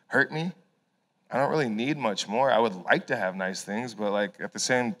hurt me. I don't really need much more. I would like to have nice things, but, like, at the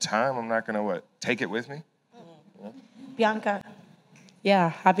same time, I'm not gonna, take it with me? Yeah. Bianca. Yeah,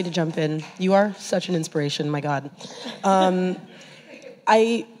 happy to jump in. You are such an inspiration, my God.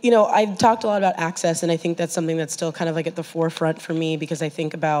 I've talked a lot about access, and I think that's something that's still kind of, like, at the forefront for me, because I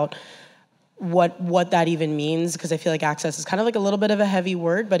think about what that even means, because I feel like access is kind of like a little bit of a heavy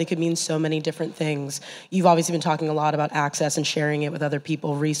word, but it could mean so many different things. You've obviously been talking a lot about access and sharing it with other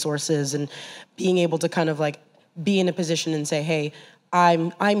people, resources, and being able to kind of, like, be in a position and say, hey,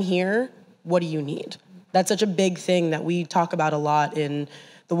 I'm here, what do you need? That's such a big thing that we talk about a lot in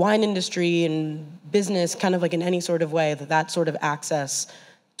the wine industry and business, kind of like in any sort of way, that sort of access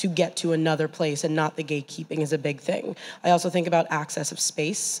to get to another place and not the gatekeeping is a big thing. I also think about access of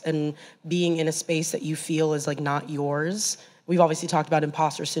space and being in a space that you feel is, like, not yours. We've obviously talked about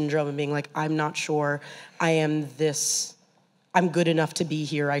imposter syndrome and being like, I'm not sure I'm good enough to be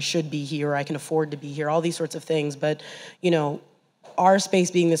here, I should be here, I can afford to be here, all these sorts of things. But, you know, our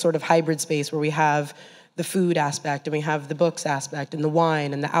space being this sort of hybrid space where we have the food aspect and we have the books aspect and the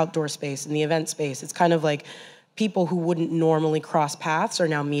wine and the outdoor space and the event space, it's kind of like people who wouldn't normally cross paths are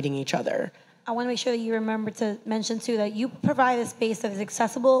now meeting each other. I want to make sure that you remember to mention too that you provide a space that is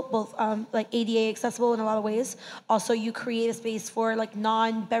accessible, both like ADA accessible in a lot of ways. Also, you create a space for like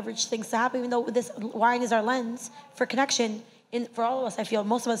non-beverage things to happen, even though this wine is our lens for connection for all of us, I feel,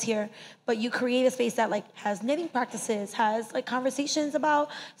 most of us here. But you create a space that like has knitting practices, has like conversations about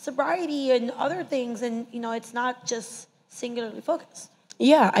sobriety and other things, and it's not just singularly focused.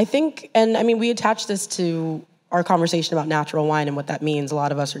 Yeah, I think, and I mean, we attach this to our conversation about natural wine and what that means. A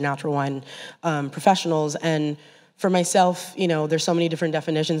lot of us are natural wine professionals, and for myself, there's so many different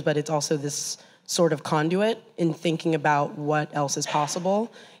definitions, but it's also this sort of conduit in thinking about what else is possible.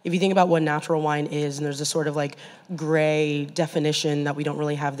 If you think about what natural wine is, and there's this sort of like gray definition that we don't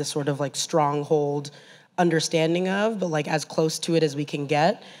really have this sort of like stronghold understanding of, but like as close to it as we can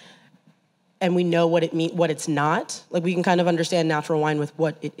get, and we know what it means, what it's not. Like we can kind of understand natural wine with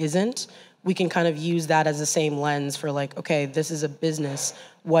what it isn't. We can kind of use that as the same lens for like, okay, this is a business.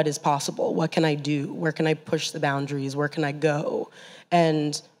 What is possible? What can I do? Where can I push the boundaries? Where can I go?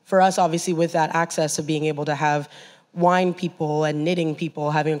 And for us, obviously, with that access of being able to have wine people and knitting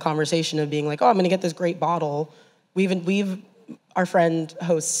people having a conversation of being like, oh, I'm going to get this great bottle. Our friend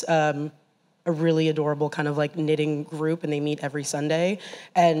hosts a really adorable kind of like knitting group, and they meet every Sunday.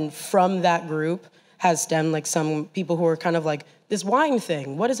 And from that group has stemmed like some people who are kind of like, this wine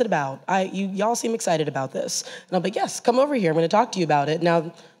thing, what is it about? Y'all seem excited about this. And I'll be like, yes, come over here, I'm gonna talk to you about it.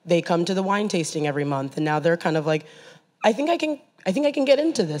 Now they come to the wine tasting every month, and now they're kind of like, I think I can get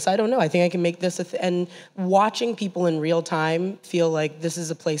into this. I don't know, I think I can make this and watching people in real time feel like this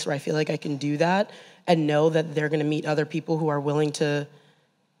is a place where I feel like I can do that and know that they're gonna meet other people who are willing to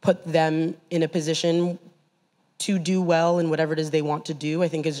put them in a position to do well in whatever it is they want to do, I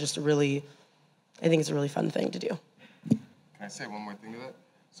think is just it's a really fun thing to do. Can I say one more thing to that?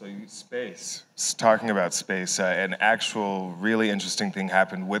 So space. Talking about space, an actual really interesting thing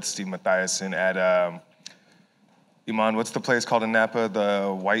happened with Steve Mathiasen at, Iman, what's the place called in Napa?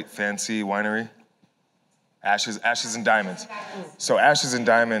 The white fancy winery? Ashes and Diamonds. So Ashes and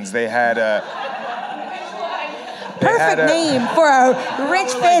Diamonds, they had Perfect name for a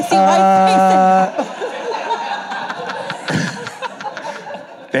rich fancy white person.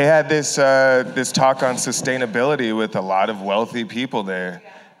 They had this talk on sustainability with a lot of wealthy people there,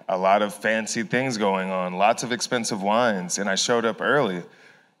 a lot of fancy things going on, lots of expensive wines, and I showed up early,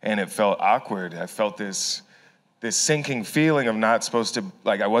 and it felt awkward. I felt this sinking feeling of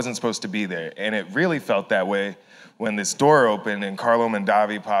I wasn't supposed to be there, and it really felt that way when this door opened and Carlo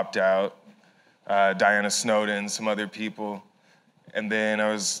Mondavi popped out, Diana Snowden, some other people, and then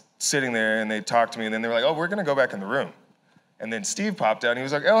I was sitting there, and they talked to me, and then they were like, oh, we're gonna go back in the room. And then Steve popped out, and he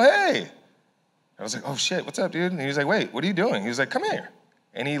was like, oh, hey. I was like, oh, shit, what's up, dude? And he was like, wait, what are you doing? He was like, come here.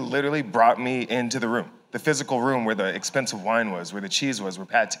 And he literally brought me into the room, the physical room where the expensive wine was, where the cheese was, where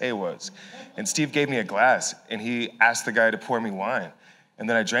pate was. And Steve gave me a glass, and he asked the guy to pour me wine. And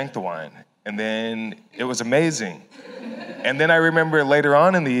then I drank the wine, and then it was amazing. And then I remember later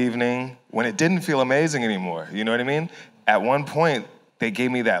on in the evening when it didn't feel amazing anymore, you know what I mean? At one point, they gave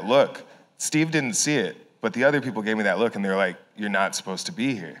me that look. Steve didn't see it. But the other people gave me that look, and they were like, you're not supposed to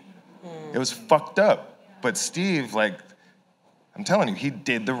be here. It was fucked up. But Steve, I'm telling you, he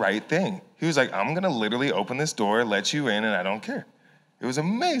did the right thing. He was like, I'm gonna literally open this door, let you in, and I don't care. It was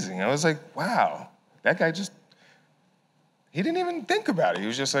amazing. I was like, wow, that guy he didn't even think about it. He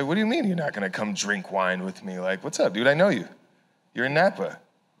was just like, what do you mean you're not gonna come drink wine with me? Like, what's up, dude? I know you. You're in Napa.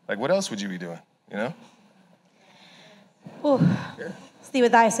 Like, what else would you be doing, you know? Ooh. Yeah. Steve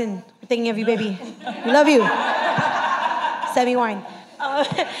Mathiasen, we're thinking of you, baby. We love you. Send me wine.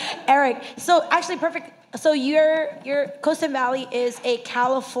 Eric, so actually perfect. So your Coast and Valley is a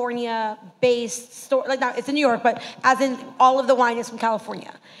California-based store. Like now, it's in New York, but as in all of the wine is from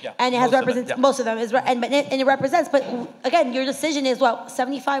California. Yeah, and it has represents most of them and it represents. But again, your decision is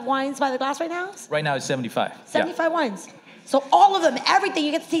 75 wines by the glass right now. Right now it's 75. 75 wines. So all of them, everything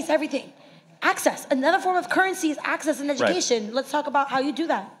you get to taste everything. Access. Another form of currency is access and education. Right. Let's talk about how you do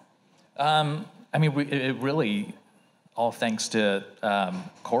that. It really all thanks to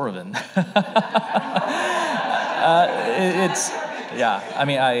Corvin.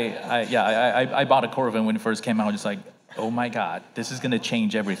 I bought a Corvin when it first came out. Just like, oh my God, this is gonna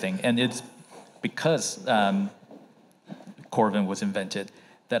change everything. And it's because Corvin was invented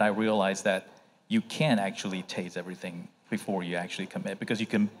that I realized that you can actually taste everything before you actually commit, because you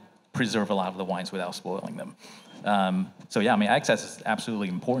can preserve a lot of the wines without spoiling them. Access is absolutely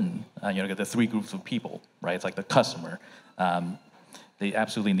important. Get the three groups of people, right? It's like the customer. They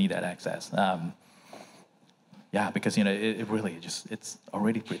absolutely need that access. Because it really it's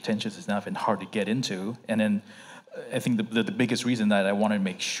already pretentious enough and hard to get into. And then I think the biggest reason that I want to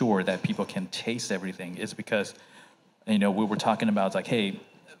make sure that people can taste everything is because, we were talking about like, hey,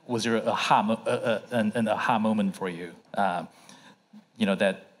 was there an aha moment for you,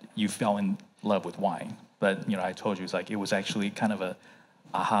 that you fell in love with wine? But, I told you, it was actually kind of a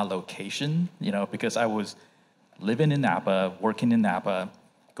aha location, because I was living in Napa, working in Napa,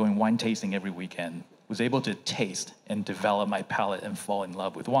 going wine tasting every weekend, was able to taste and develop my palate and fall in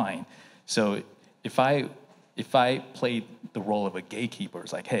love with wine. So if I played the role of a gatekeeper,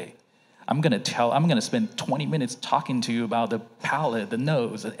 it's like, hey, I'm gonna spend 20 minutes talking to you about the palate, the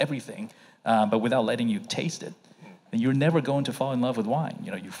nose, and everything, but without letting you taste it, then you're never going to fall in love with wine.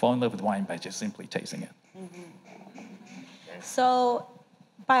 You fall in love with wine by just simply tasting it. So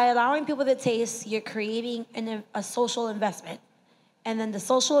by allowing people to taste, you're creating a social investment. And then the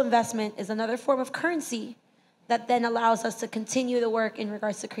social investment is another form of currency that then allows us to continue the work in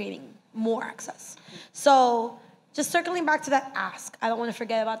regards to creating more access. So just circling back to that ask, I don't want to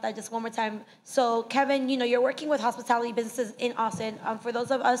forget about that just one more time. So Kevin, you're working with hospitality businesses in Austin. For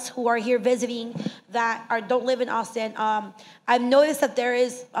those of us who are here visiting that don't live in Austin, I've noticed that there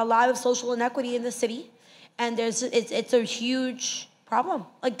is a lot of social inequity in the city, and it's a huge problem.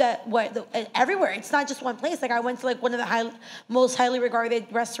 Everywhere. It's not just one place. I went to one of the most highly regarded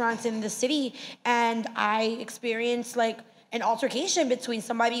restaurants in the city, and I experienced an altercation between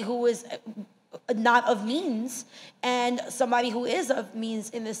somebody who was not of means and somebody who is of means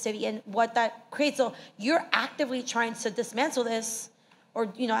in the city, and what that creates. So you're actively trying to dismantle this, or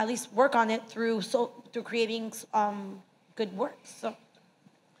at least work on it through creating good work. So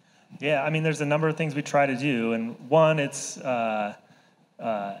yeah, there's a number of things we try to do, and one, it's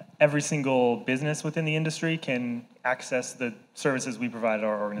every single business within the industry can access the services we provide at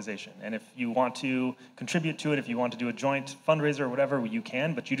our organization. And if you want to contribute to it, if you want to do a joint fundraiser or whatever, you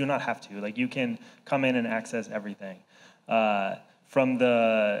can, but you do not have to. You can come in and access everything. We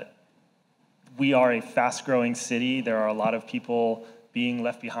are a fast-growing city. There are a lot of people being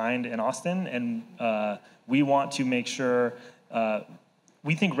left behind in Austin, and we want to make sure.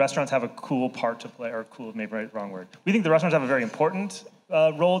 We think restaurants have a cool part to play, or cool, maybe wrong word. We think the restaurants have a very important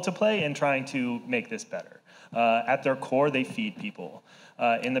role to play in trying to make this better. At their core, they feed people.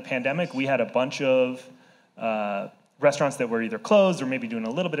 In the pandemic, we had a bunch of restaurants that were either closed or maybe doing a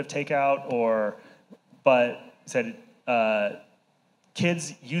little bit of takeout, but said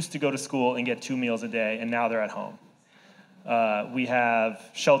kids used to go to school and get 2 meals a day, and now they're at home. We have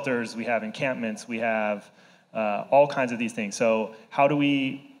shelters, we have encampments, we have all kinds of these things. So how do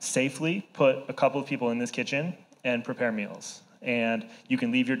we safely put a couple of people in this kitchen and prepare meals? And you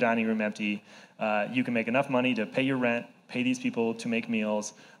can leave your dining room empty. You can make enough money to pay your rent, pay these people to make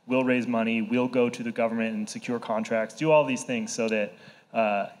meals. We'll raise money. We'll go to the government and secure contracts, do all these things so that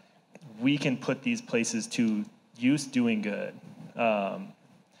we can put these places to use doing good. And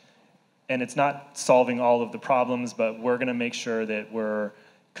it's not solving all of the problems, but we're going to make sure that we're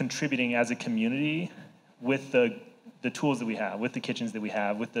contributing as a community with the tools that we have, with the kitchens that we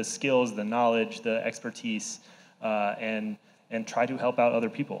have, with the skills, the knowledge, the expertise, and try to help out other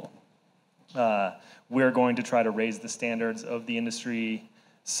people. We're going to try to raise the standards of the industry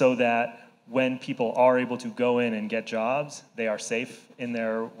so that when people are able to go in and get jobs, they are safe in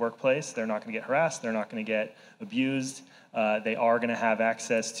their workplace. They're not going to get harassed. They're not going to get abused. They are going to have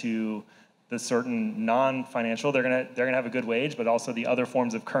access to the certain non-financial. They're gonna have a good wage, but also the other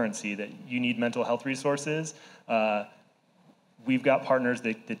forms of currency that you need mental health resources. We've got partners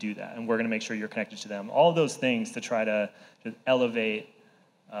that do that, and we're gonna make sure you're connected to them. All of those things to try to elevate,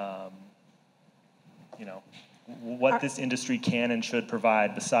 what this industry can and should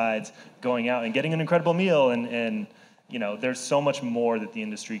provide besides going out and getting an incredible meal. And there's so much more that the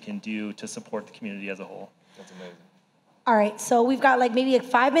industry can do to support the community as a whole. That's amazing. all right, so we've got maybe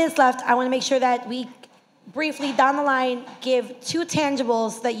 5 minutes left. I want to make sure that we briefly down the line give 2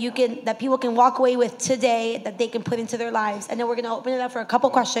 tangibles that people can walk away with today that they can put into their lives, and then we're going to open it up for a couple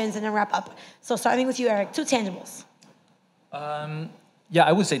questions and then wrap up. So starting with you, Eric, 2 tangibles. Yeah,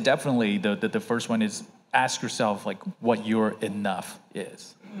 I would say definitely the first one is ask yourself what your enough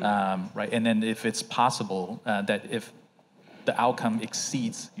is, right? And then if it's possible that if the outcome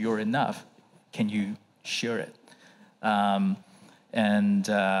exceeds your enough, can you share it? I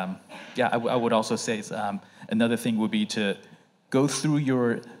would also say another thing would be to go through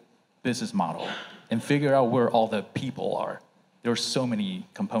your business model and figure out where all the people are. There are so many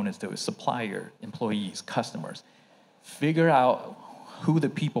components to it: supplier, employees, customers. Figure out who the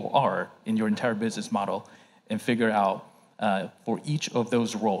people are in your entire business model, and figure out for each of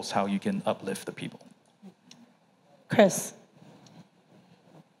those roles how you can uplift the people. Chris.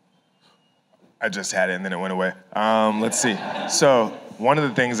 I just had it and then it went away. Let's see. So one of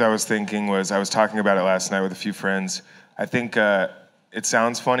the things I was thinking was, I was talking about it last night with a few friends. I think it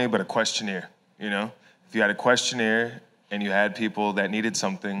sounds funny, but a questionnaire, you know? If you had a questionnaire and you had people that needed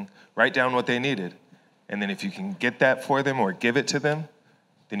something, write down what they needed. And then if you can get that for them or give it to them,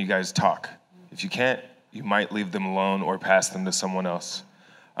 then you guys talk. If you can't, you might leave them alone or pass them to someone else.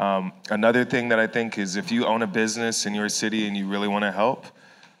 Another thing that I think is, if you own a business in your city and you really want to help,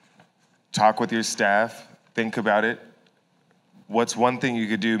 talk with your staff, think about it. What's one thing you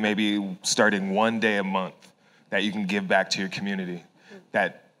could do, maybe starting one day a month, that you can give back to your community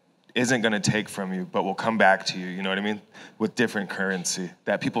that isn't going to take from you, but will come back to you, you know what I mean? With different currency,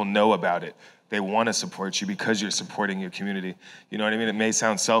 that people know about it. They want to support you because you're supporting your community. You know what I mean? It may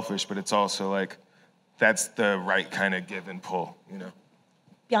sound selfish, but it's also like, that's the right kind of give and pull, you know?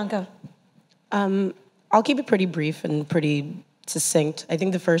 Bianca. I'll keep it pretty brief and pretty succinct. I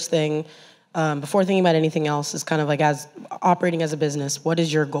think the first thing, before thinking about anything else, is kind of like, as operating as a business, what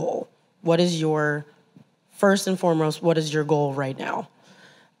is your goal? What is your, first and foremost, what is your goal right now?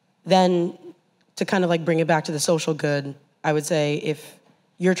 Then to kind of like bring it back to the social good, I would say, if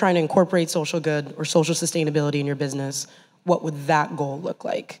you're trying to incorporate social good or social sustainability in your business, what would that goal look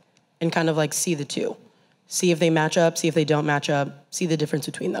like? And kind of like see the two. See if they match up, see if they don't match up, see the difference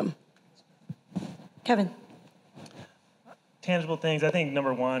between them. Kevin. Tangible things. I think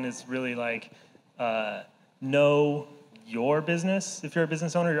number one is really like know your business. If you're a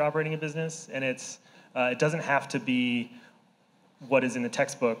business owner, you're operating a business, and it doesn't have to be what is in the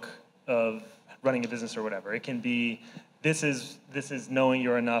textbook of running a business or whatever. It can be, this is knowing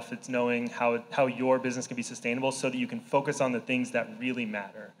you're enough. It's knowing how your business can be sustainable so that you can focus on the things that really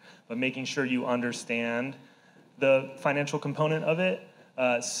matter, but making sure you understand the financial component of it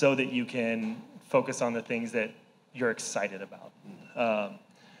so that you can focus on the things that you're excited about.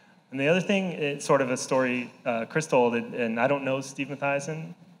 And the other thing, it's sort of a story Chris told, and I don't know Steve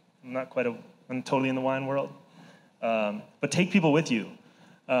Mathiasen. I'm totally in the wine world. But take people with you.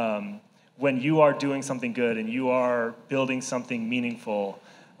 When you are doing something good and you are building something meaningful,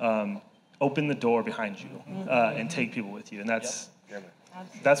 open the door behind you and take people with you. And that's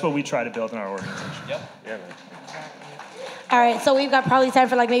what we try to build in our organization. Yep. Yeah, man. All right, so we've got probably time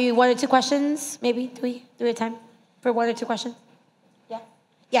for like maybe one or two questions. Maybe, do we have time for one or two questions? Yeah.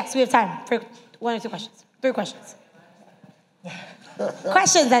 Yes, we have time for one or two questions. 3 questions.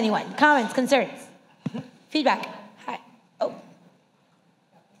 Questions, anyone? Comments, concerns, feedback? Hi. Oh.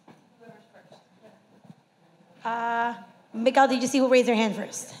 Miguel, did you see who raised their hand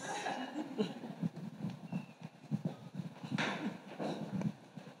first?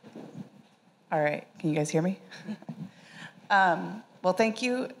 All right, can you guys hear me? Well, thank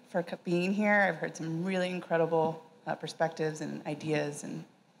you for being here. I've heard some really incredible perspectives and ideas and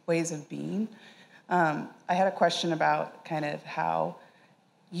ways of being. I had a question about kind of how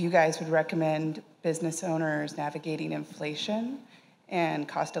you guys would recommend business owners navigating inflation and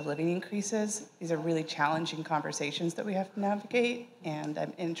cost of living increases. These are really challenging conversations that we have to navigate, and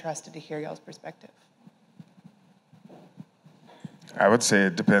I'm interested to hear y'all's perspective. I would say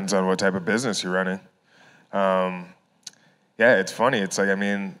it depends on what type of business you're running. Yeah, it's funny. It's like, I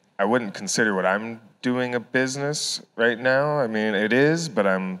mean, I wouldn't consider what I'm doing a business right now. I mean, it is, but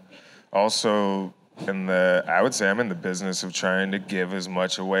I'm also I would say I'm in the business of trying to give as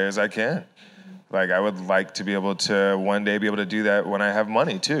much away as I can. Like, I would like to be able to one day be able to do that when I have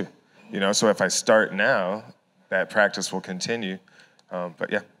money too. You know, so if I start now, that practice will continue.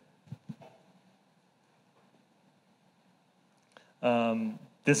 But yeah.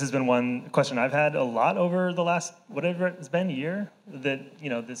 This has been one question I've had a lot over the last, whatever it's been, year, that, you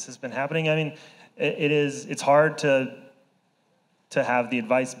know, this has been happening. I mean, it's hard to have the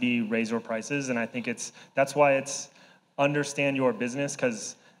advice be raise your prices, and I think that's why it's understand your business,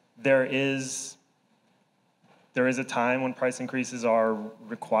 because there is a time when price increases are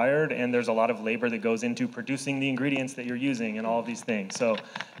required, and there's a lot of labor that goes into producing the ingredients that you're using and all of these things. So,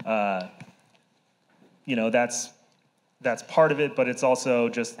 you know, that's part of it, but it's also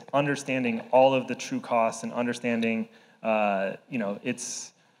just understanding all of the true costs and understanding, you know,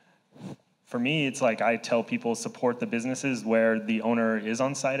 for me, it's like I tell people support the businesses where the owner is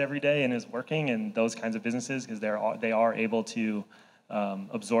on site every day and is working, and those kinds of businesses, because they are able to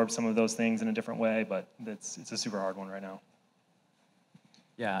absorb some of those things in a different way, but it's a super hard one right now.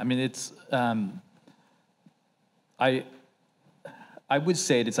 Yeah, I mean, it's I would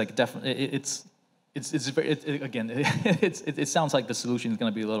say it's like definitely again, it sounds like the solution is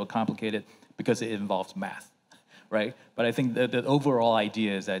going to be a little complicated because it involves math, right? But I think the overall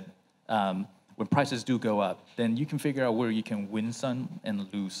idea is that when prices do go up, then you can figure out where you can win some and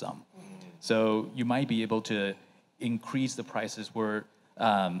lose some. So you might be able to increase the prices where,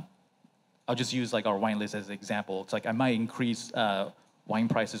 I'll just use like our wine list as an example. It's like I might increase wine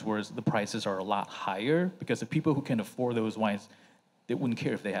prices where the prices are a lot higher, because the people who can afford those wines, they wouldn't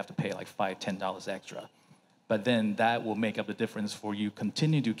care if they have to pay like $5, $10 extra. But then that will make up the difference for you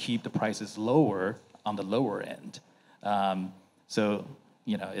continue to keep the prices lower on the lower end. So,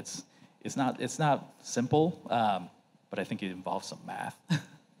 you know, it's not simple, but I think it involves some math.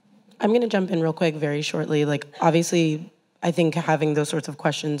 I'm going to jump in real quick, very shortly. Like, obviously, I think having those sorts of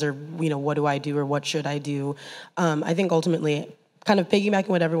questions, or, you know, what do I do or what should I do? I think ultimately, kind of piggybacking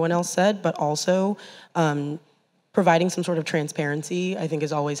what everyone else said, but also providing some sort of transparency, I think,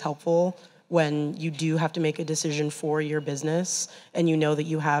 is always helpful when you do have to make a decision for your business and you know that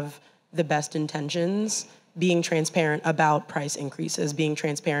you have the best intentions. Being transparent about price increases, being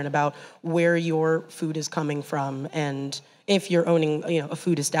transparent about where your food is coming from, and if you're owning, you know, a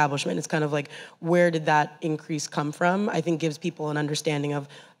food establishment, it's kind of like, where did that increase come from? I think gives people an understanding of,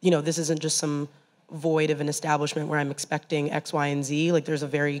 you know, this isn't just some void of an establishment where I'm expecting X, Y, and Z. Like, there's a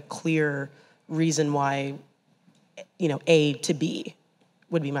very clear reason why, you know, A to B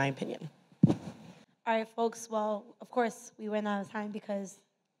would be my opinion. All right, folks. Well, of course, we ran out of time because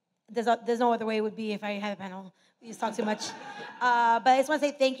there's no other way it would be if I had a panel. We just talk too much. But I just want to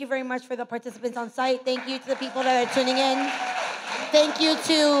say thank you very much for the participants on site. Thank you to the people that are tuning in. Thank you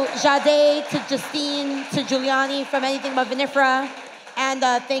to Jade, to Justine, to Giuliani from Anything But Vinifera. And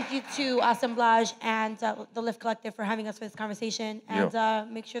thank you to Assemblage and the Lift Collective for having us for this conversation.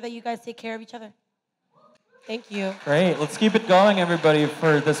 And make sure that you guys take care of each other. Thank you. Great. Let's keep it going, everybody,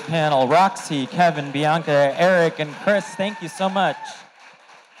 for this panel. Roxy, Kevin, Bianca, Eric, and Chris, thank you so much.